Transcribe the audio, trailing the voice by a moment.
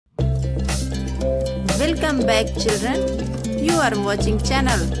Welcome back children. You are watching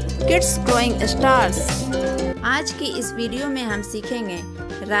channel Kids Growing Stars. आज की इस video में हम सीखेंगे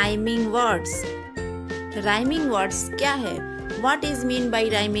राइमिंग वर्ड्स। राइमिंग वर्ड्स क्या है? What is mean by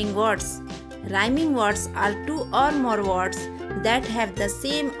rhyming words? Rhyming words are two or more words that have the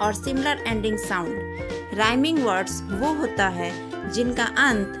same or similar ending sound. Rhyming words वो होता है जिनका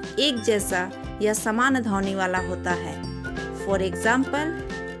अंत एक जैसा या समान ध्वनि वाला होता है। For example,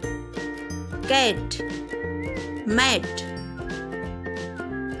 cat, mat,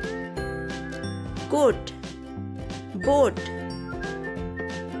 coat, boat,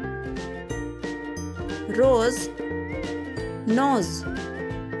 rose, nose,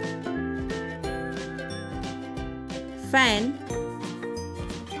 fan,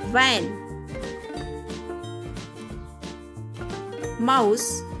 van, mouse,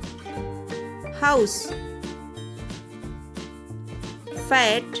 house,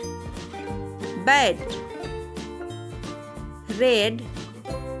 fat, bat, red,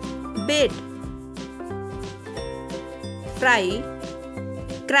 bed, fry,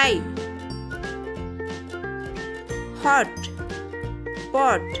 cry, hot,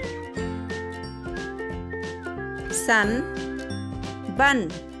 pot, sun, bun,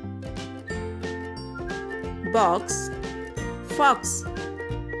 box, fox,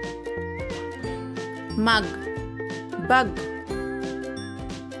 mug, bug,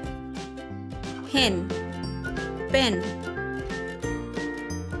 hen, pen,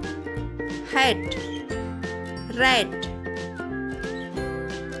 hat, rat,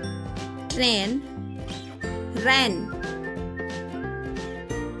 train, ran,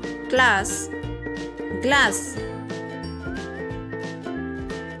 class, glass,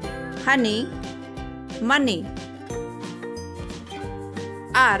 honey, money,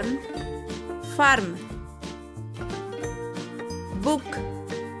 arm, farm, book,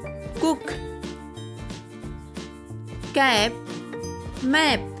 cook, cap,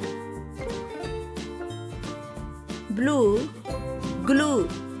 map, blue, glue,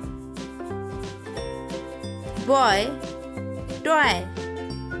 boy, toy,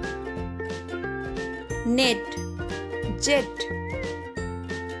 net, jet,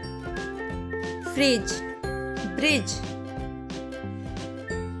 fridge, bridge,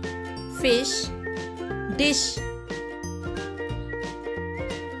 fish, dish,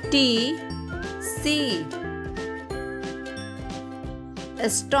 tea, sea,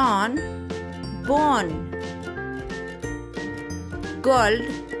 stone, bone, gold,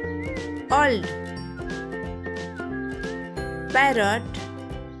 old, parrot,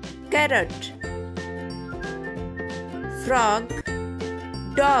 carrot, frog,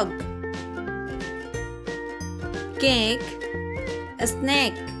 dog, cake,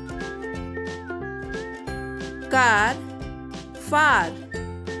 snake, car, far,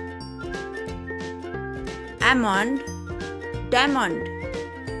 almond, diamond,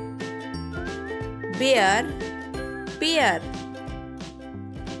 bear, pear,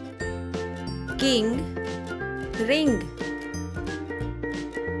 king, ring,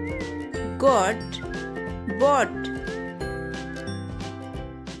 goat, boat,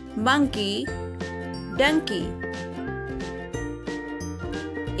 monkey, donkey,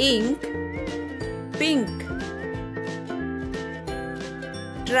 ink, pink,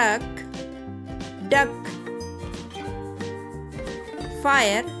 truck, duck,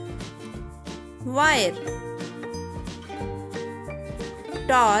 fire, wire,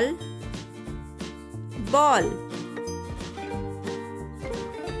 tall, ball.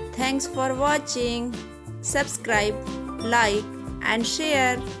 Thanks for watching. Subscribe, like and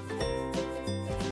share.